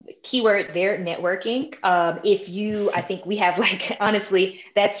keyword there, networking. I think we have like, honestly,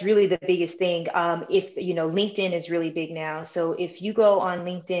 that's really the biggest thing. If, LinkedIn is really big now. So if you go on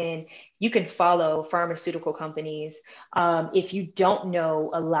LinkedIn, you can follow pharmaceutical companies. If you don't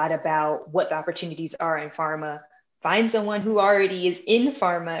know a lot about what the opportunities are in pharma, find someone who already is in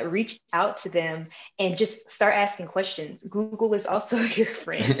pharma, reach out to them and just start asking questions. Google is also your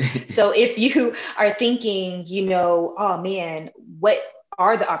friend. So if you are thinking, oh man, what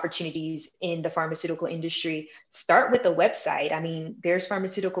are the opportunities in the pharmaceutical industry? Start with the website. I mean, there's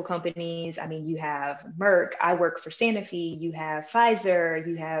pharmaceutical companies. I mean, you have Merck. I work for Sanofi. You have Pfizer.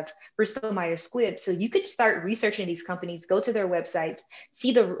 You have Bristol Myers Squibb. So you could start researching these companies, go to their websites,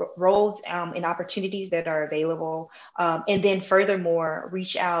 see the roles and opportunities that are available. And then furthermore,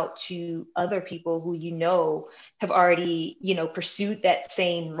 reach out to other people who have already, pursued that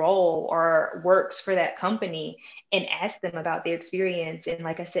same role or works for that company and ask them about their experience. And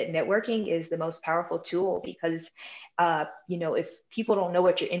like I said, networking is the most powerful tool because, if people don't know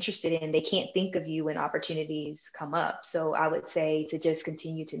what you're interested in, they can't think of you when opportunities come up. So I would say to just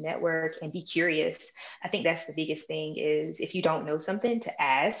continue to network and be curious. I think that's the biggest thing is if you don't know something, to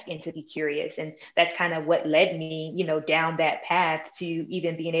ask and to be curious. And that's kind of what led me, down that path to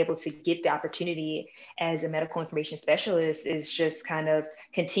even being able to get the opportunity as a medical information specialist is just kind of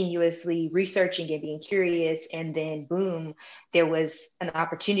continuously researching and being curious. And then boom, there was an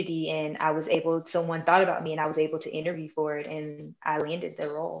opportunity and someone thought about me and I was able to interview for it and I landed the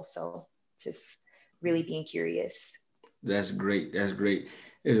role. So just really being curious. That's great. That's great.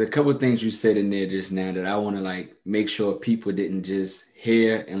 There's a couple of things you said in there just now that I want to like make sure people didn't just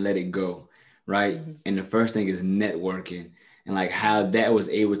hear and let it go, right? Mhm. And the first thing is networking and like how that was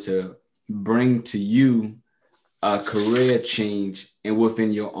able to bring to you a career change and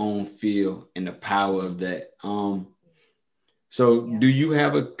within your own field and the power of that. So Yeah. do you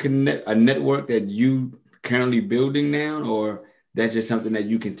have a network that you currently building now, or that's just something that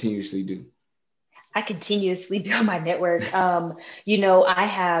you continuously do? I continuously build my network. I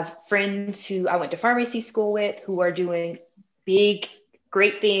have friends who I went to pharmacy school with who are doing big,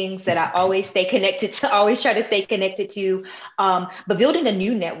 great things that I always stay connected to, always try to stay connected to. But building a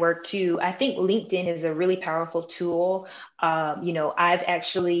new network too, I think LinkedIn is a really powerful tool. I've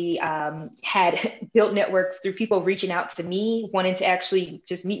actually had built networks through people reaching out to me, wanting to actually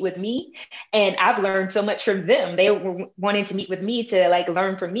just meet with me. And I've learned so much from them. They were wanting to meet with me to like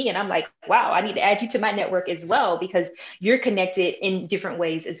learn from me. And I'm like, wow, I need to add you to my network as well because you're connected in different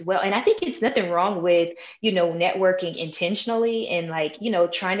ways as well. And I think it's nothing wrong with, networking intentionally and like,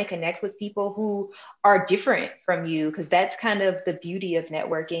 trying to connect with people who are different from you, because that's kind of the beauty of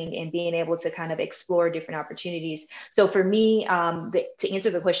networking and being able to kind of explore different opportunities. So for me, to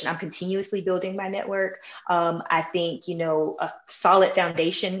answer the question, I'm continuously building my network. I think, a solid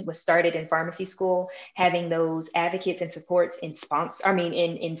foundation was started in pharmacy school, having those advocates and supports in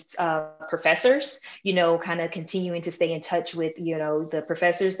professors, kind of continuing to stay in touch with, the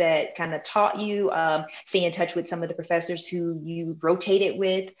professors that kind of taught you, stay in touch with some of the professors who you rotated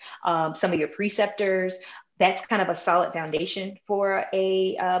with, some of your preceptors. That's kind of a solid foundation for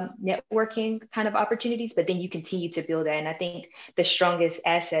a networking kind of opportunities, but then you continue to build that. And I think the strongest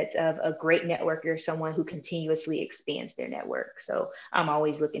assets of a great networker is someone who continuously expands their network. So I'm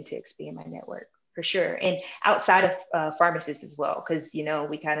always looking to expand my network for sure. And outside of pharmacists as well, because,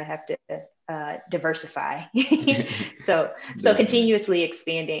 we kind of have to diversify. so Definitely. continuously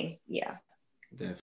expanding. Yeah. Definitely.